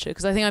architecture?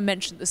 Because I think I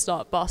mentioned at the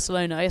start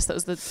Barcelona. I guess that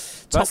was the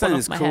top one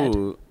off my head.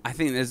 Cool. I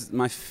think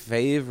my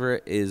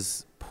favourite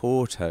is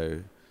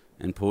Porto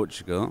in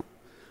Portugal.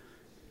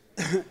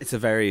 It's a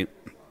very,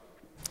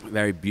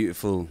 very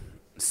beautiful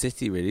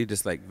city, really.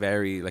 Just like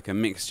very like a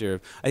mixture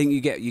of. I think you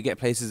get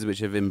places which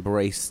have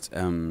embraced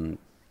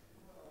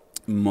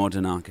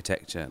modern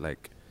architecture.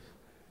 Like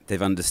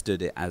they've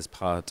understood it as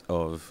part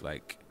of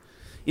like.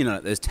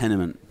 Like those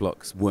tenement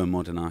blocks were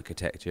modern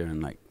architecture,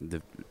 and like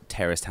the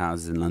terraced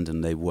houses in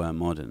London, they were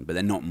modern, but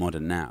they're not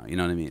modern now. You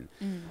know what I mean?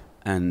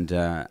 And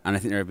I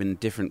think there have been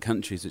different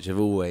countries which have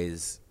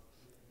always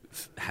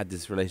had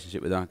this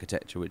relationship with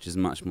architecture, which is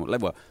much more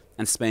like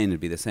and Spain would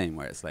be the same,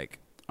 where it's like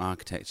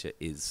architecture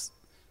isn't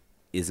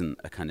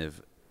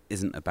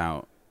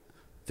about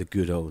the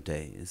good old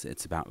days.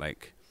 It's about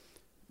like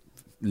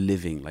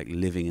living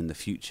in the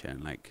future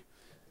and like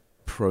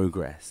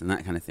progress and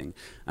that kind of thing.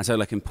 And so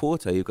like in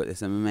Porto you've got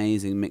this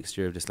amazing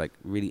mixture of just like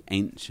really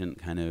ancient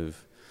kind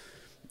of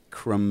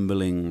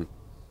crumbling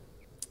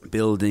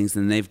buildings,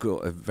 and they've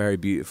got a very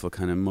beautiful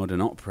kind of modern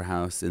opera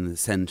house in the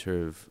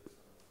center of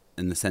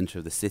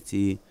the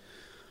city,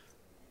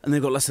 and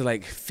they've got lots of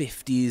like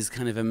 50s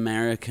kind of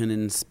American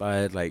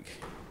inspired like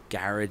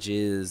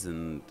garages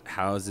and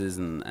houses,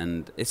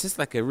 and it's just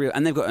like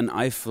and they've got an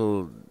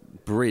Eiffel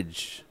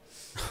bridge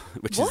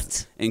which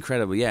is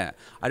incredible. Yeah,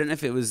 I don't know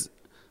if it was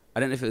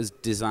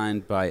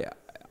designed by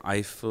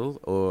Eiffel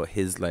or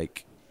his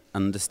like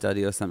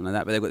understudy or something like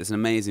that, but they've got this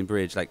amazing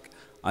bridge, like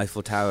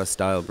Eiffel Tower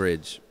style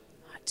bridge.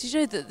 Did you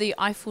know that the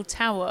Eiffel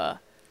Tower,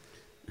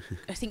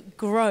 I think,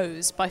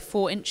 grows by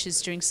 4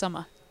 inches during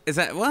summer? Is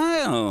that,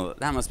 wow,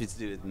 that must be to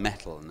do with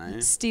metal,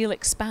 no? Steel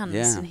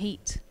expands in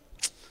heat.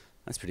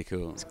 That's pretty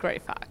cool. It's a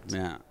great fact.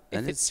 Yeah.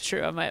 If it's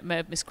true, I may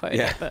have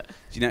misquoted it, but...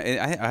 Do you know,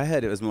 I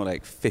heard it was more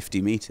like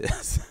 50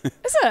 metres.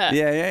 Is it?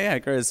 Yeah,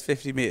 it grows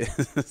 50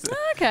 metres.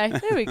 Okay,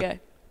 there we go.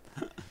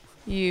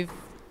 You've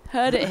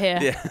heard it here.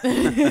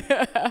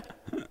 Yeah.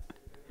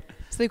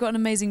 So they've got an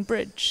amazing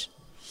bridge.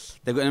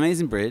 They've got an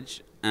amazing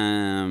bridge,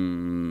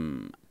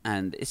 and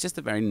it's just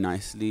a very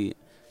nicely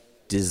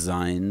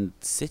designed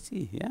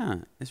city.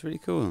 Yeah, it's really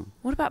cool.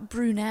 What about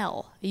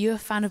Brunel? Are you a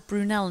fan of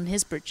Brunel and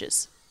his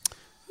bridges?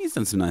 He's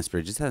done some nice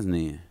bridges, hasn't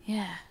he?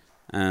 Yeah.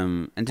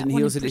 And didn't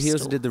he also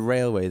did the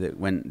railway that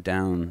went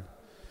down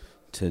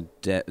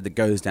that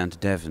goes down to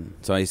Devon.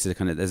 So I used to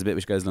there's a bit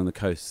which goes along the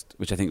coast,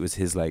 which I think was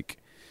his like.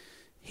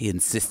 He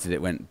insisted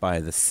it went by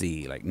the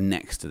sea, like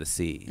next to the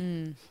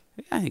sea.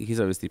 I think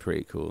he's obviously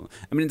pretty cool.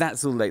 I mean,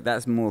 that's all like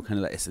that's more kind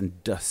of like this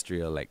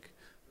industrial like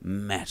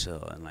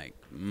metal and like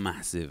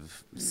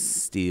massive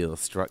steel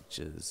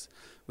structures,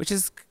 which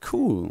is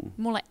cool.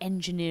 More like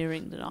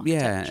engineering than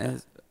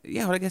architecture.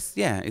 Yeah. Well, I guess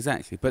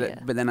exactly.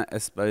 But but then I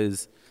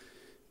suppose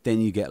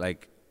then you get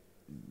like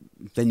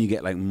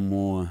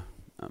more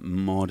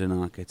modern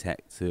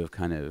architects who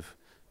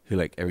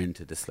are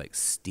into this like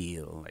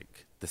steel,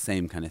 like the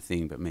same kind of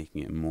thing, but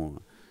making it more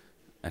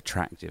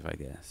attractive, I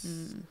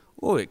guess.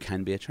 Or it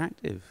can be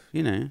attractive,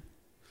 you know.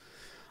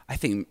 I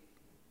think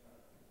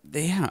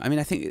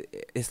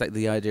it's like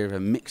the idea of a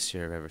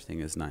mixture of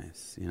everything is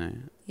nice, you know.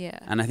 Yeah.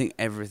 And I think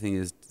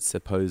everything's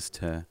supposed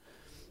to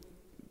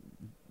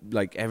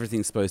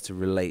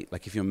relate.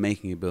 Like if you're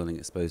making a building,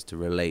 it's supposed to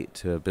relate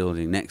to a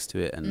building next to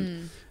it,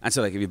 and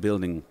so like if you're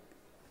building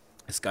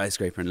a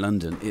skyscraper in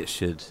London, it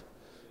should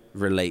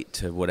relate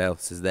to what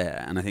else is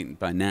there. And I think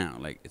by now,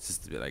 like it's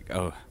just a bit like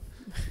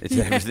it's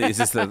everything. It's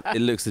just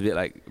it looks a bit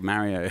like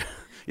Mario.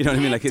 You know what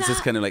I mean? Like it's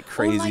just kind of like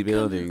crazy like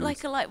buildings,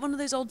 like one of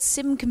those old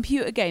sim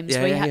computer games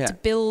where you had to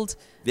build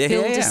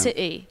a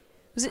city.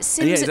 Was it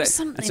Sims? Exactly. It was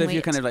something. And so if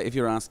you're kind of like if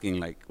you're asking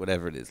like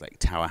whatever it is, like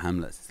Tower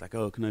Hamlets, it's like,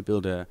 oh, can I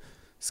build a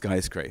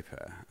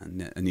skyscraper?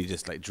 And you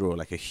just like draw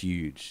like a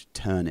huge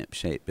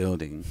turnip-shaped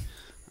building.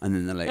 And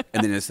then they're like,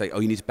 and then it's like, oh,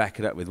 you need to back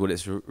it up with what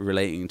it's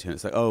relating to. And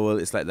it's like, oh, well,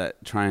 it's like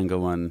that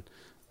triangle one.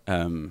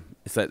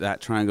 It's like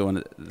that triangle one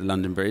at the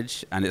London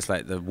Bridge, and it's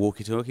like the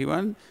walkie-talkie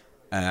one,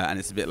 and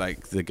it's a bit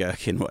like the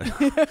Gherkin one.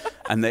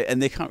 and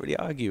they can't really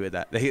argue with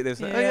that. They're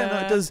like, oh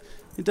yeah, no,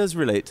 it does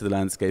relate to the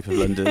landscape of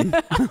London.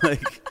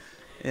 Like,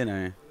 you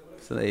know.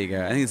 So there you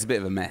go. I think it's a bit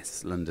of a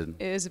mess, London.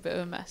 It is a bit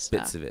of a mess.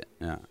 Bits of it,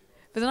 yeah.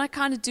 But then I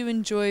kind of do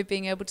enjoy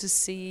being able to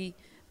see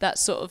that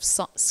sort of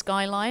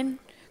skyline.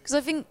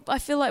 Because I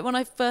feel like when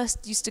I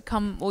first used to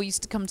come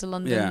to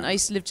London, I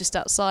used to live just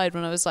outside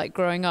when I was like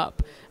growing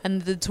up,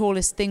 and the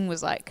tallest thing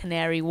was like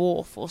Canary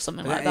Wharf or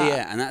something like that.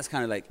 Yeah, and that's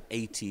kind of like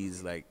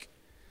 80s, like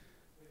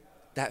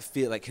that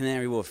feel like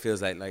Canary Wharf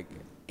feels like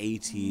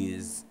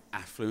 80s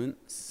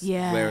affluence.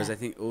 Yeah. Whereas I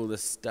think all the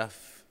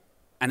stuff,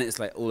 and it's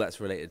like all that's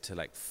related to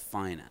like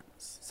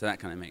finance, so that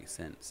kind of makes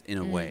sense in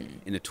a way,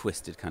 in a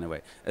twisted kind of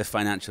way. A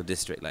financial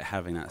district, like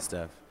having that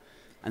stuff.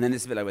 And then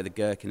it's a bit like where the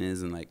Gherkin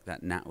is and like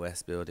that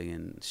NatWest building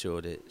in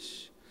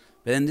Shoreditch.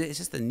 But then it's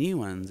just the new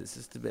ones. It's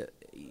just a bit,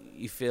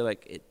 you feel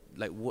like it,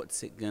 like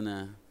what's it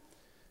gonna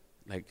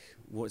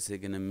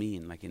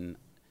mean? Like in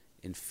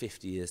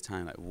 50 years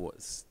time, like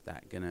what's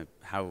that gonna,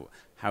 how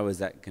is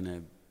that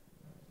gonna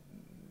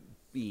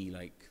be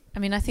like? I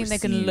mean, I think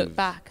received? they're gonna look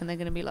back and they're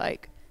gonna be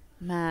like,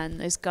 man,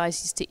 those guys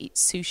used to eat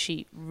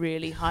sushi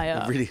really high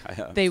up. Really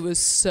high up. They were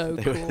so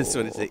cool. They just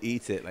wanted to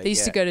eat it. Like, they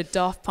used to go to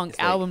Daft Punk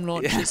album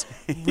launches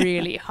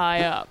really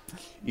high up.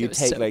 You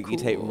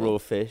take raw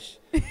fish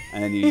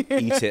and then you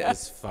eat it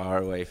as far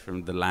away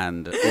from the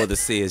land or the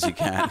sea as you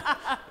can.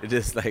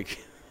 Just like,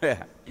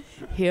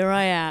 Here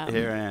I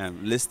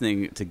am,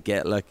 listening to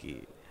Get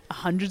Lucky.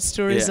 100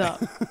 stories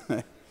up,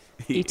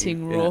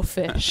 eating raw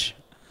fish,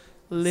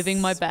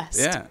 living my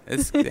best.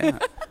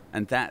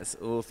 And that's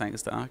all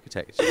thanks to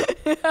architecture.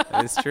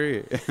 That is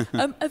true.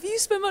 Have you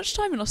spent much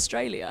time in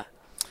Australia?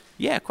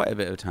 Yeah, quite a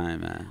bit of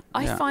time.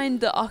 I find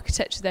the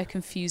architecture there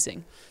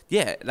confusing.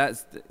 Yeah,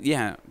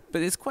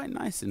 but it's quite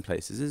nice in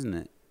places, isn't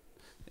it?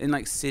 In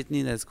like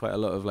Sydney, there's quite a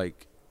lot of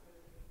like,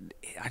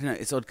 I don't know,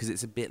 it's odd because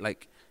it's a bit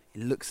like,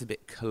 it looks a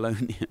bit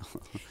colonial.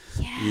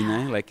 Yeah. You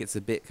know, like it's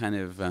a bit kind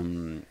of,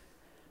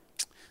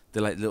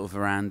 the like little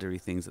veranda-y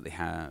things that they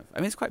have. I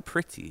mean, it's quite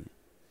pretty.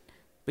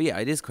 But yeah,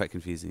 it is quite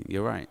confusing.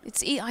 You're right.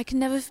 It's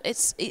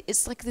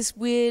like this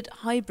weird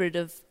hybrid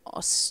of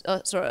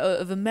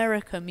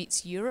America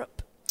meets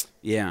Europe.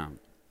 Yeah.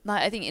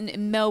 Like I think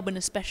in Melbourne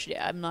especially,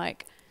 I'm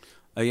like.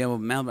 Oh yeah, well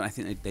Melbourne, I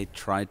think they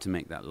tried to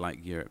make that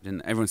like Europe.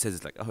 And everyone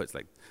says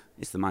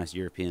it's the most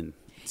European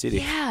city.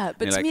 Yeah,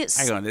 but to me it's.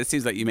 Hang on, it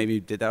seems like you maybe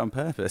did that on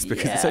purpose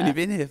because it's only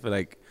been here for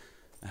like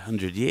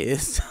 100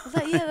 years.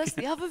 That's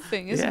the other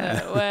thing, isn't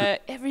it? Where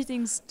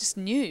everything's just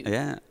new.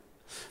 Yeah.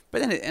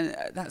 But then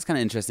that's kind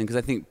of interesting because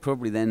I think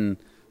probably then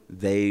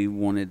they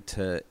wanted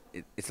to.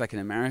 It's like in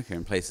America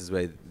in places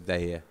where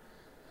they,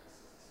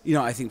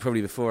 I think probably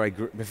before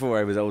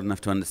I was old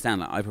enough to understand,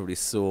 like, I probably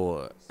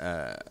saw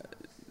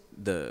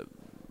the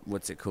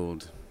what's it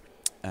called,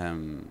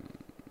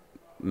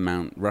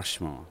 Mount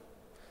Rushmore,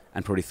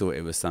 and probably thought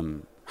it was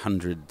some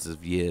hundreds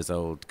of years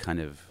old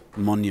kind of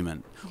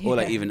monument, or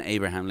like even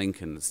Abraham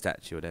Lincoln's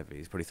statue, or whatever.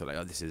 He's probably thought like,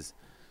 oh, this is.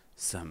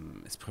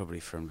 It's probably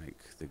from like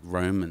the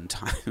Roman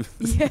times.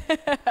 Yeah.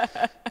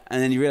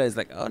 And then you realize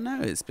like, oh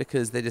no, it's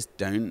because they just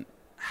don't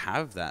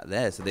have that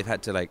there. So they've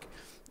had to like,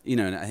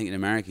 and I think in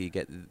America you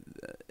get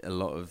a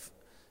lot of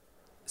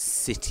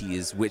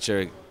cities which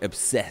are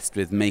obsessed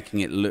with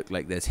making it look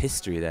like there's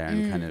history there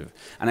and kind of,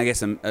 and I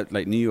guess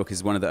like New York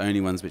is one of the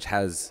only ones which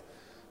has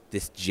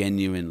this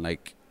genuine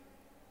like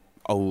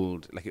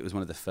old, like it was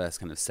one of the first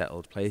kind of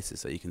settled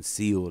places, so you can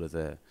see all of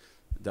the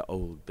the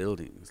old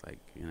buildings, like,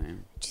 you know.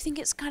 Do you think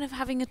it's kind of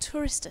having a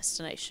tourist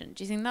destination?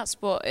 Do you think that's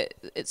what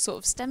it sort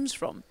of stems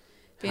from?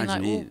 Being How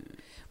do you like, mean?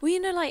 well, you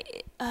know,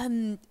 like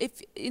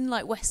if in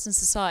like Western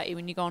society,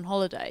 when you go on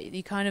holiday,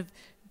 you kind of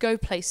go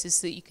places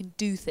so that you can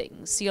do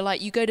things. So you're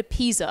like, you go to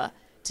Pisa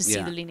to see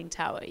Yeah. the Leaning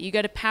Tower. You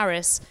go to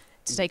Paris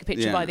to take a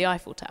picture Yeah. by the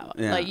Eiffel Tower.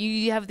 Yeah. Like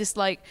you have this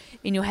like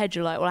in your head,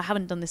 you're like, well, I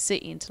haven't done this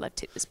city until I've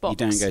ticked this box.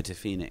 You don't go to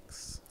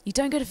Phoenix. You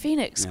don't go to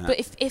Phoenix. Yeah. But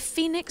if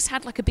Phoenix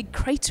had like a big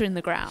crater in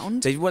the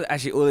ground,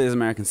 Actually, all those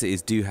American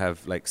cities do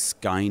have like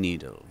sky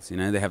needles. You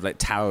know, they have like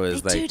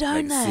towers. They do,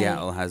 don't they?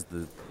 Seattle has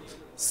the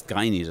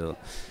Sky Needle.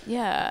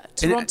 yeah,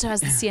 Toronto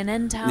has the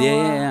CNN Tower.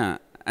 Yeah.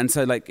 And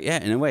so, like,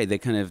 yeah, in a way,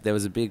 there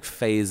was a big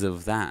phase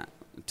of that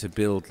to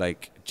build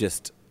like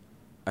just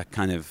a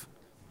kind of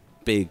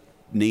big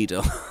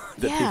needle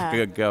that Yeah.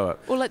 people could go up.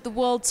 Or like the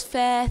World's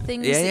Fair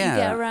things that you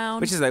get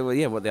around. Which is like, well,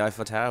 yeah, what the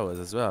Eiffel Tower was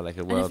as well, like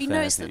a and World have you Fair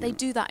noticed thing. that they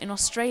do that in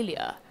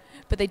Australia,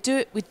 but they do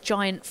it with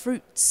giant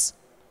fruits?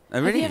 Oh,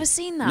 really? Have you ever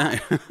seen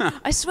that? No.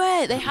 I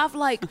swear, they have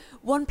like,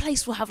 one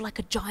place will have like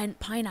a giant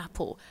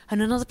pineapple,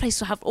 and another place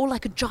will have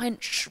like a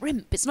giant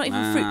shrimp. It's not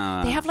even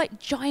fruit. They have like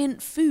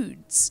giant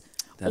foods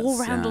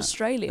all around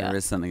Australia. There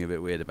is something a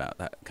bit weird about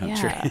that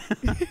country.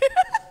 Yeah.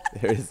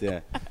 There is, yeah.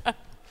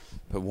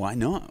 But why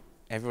not?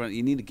 Everyone,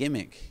 you need a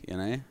gimmick, you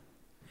know?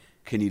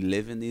 Can you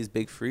live in these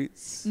big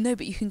fruits? No,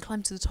 but you can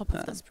climb to the top of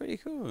them. That's pretty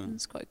cool.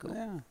 That's quite cool.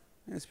 Yeah,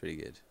 that's pretty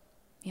good.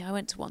 Yeah, I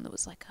went to one that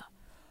was like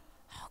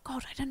oh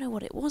God, I don't know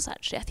what it was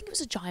actually. I think it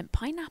was a giant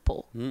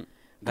pineapple.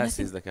 That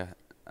seems like a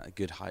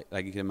good height.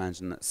 Like, you can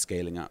imagine that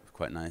scaling up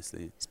quite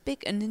nicely. It's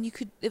big, and then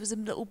there was a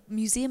little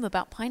museum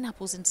about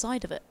pineapples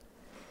inside of it.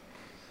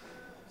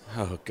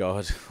 Oh,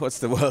 God. What's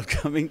the world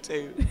coming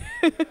to?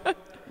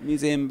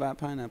 Museum about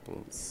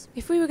pineapples.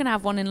 If we were going to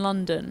have one in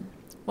London,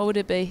 what would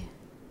it be?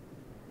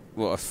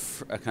 What,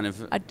 a kind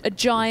of... A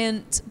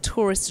giant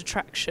tourist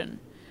attraction.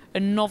 A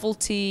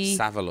novelty...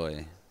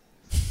 Savoy.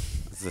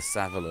 It's the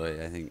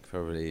Savoy, I think,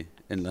 probably,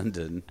 in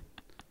London.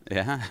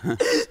 Yeah.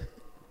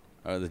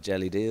 Or the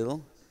Jelly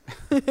Deal.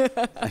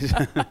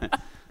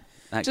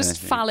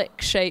 Just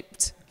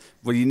phallic-shaped.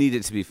 Well, you need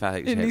it to be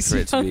phallic shaped for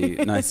it to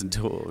be nice and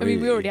tall. I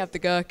mean, we already have the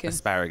gherkin.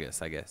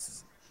 Asparagus, I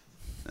guess.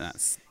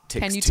 That's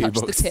ticks Can you two touch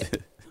the boxes.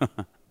 tip?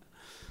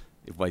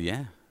 Well,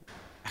 yeah.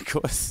 Of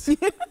course.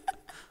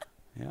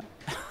 Yeah.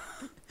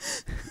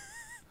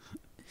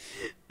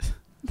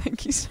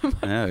 Thank you so much.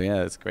 Oh,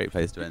 yeah, it's a great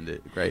place to end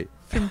it. Great.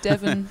 From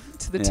Devon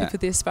to the Yeah. tip of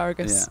the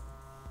asparagus.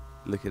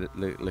 Yeah. Look at it.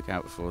 Look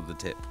out for the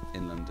tip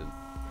in London.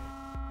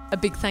 A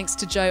big thanks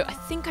to Joe. I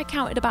think I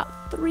counted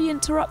about 3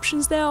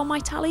 interruptions there on my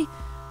tally.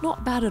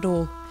 Not bad at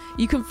all.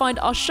 You can find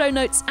our show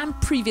notes and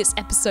previous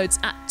episodes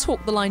at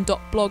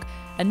talktheline.blog.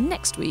 And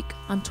next week,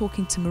 I'm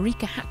talking to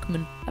Marika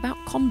Hackman about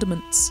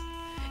condiments.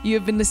 You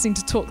have been listening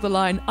to Talk the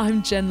Line.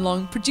 I'm Jen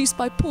Long, produced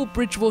by Paul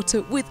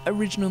Bridgewater with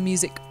original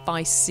music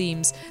by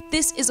Seams.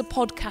 This is a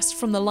podcast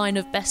from the line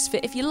of Best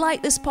Fit. If you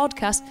like this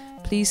podcast,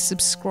 please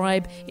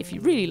subscribe. If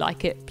you really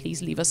like it,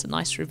 please leave us a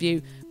nice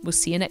review. We'll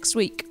see you next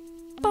week.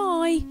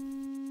 Bye.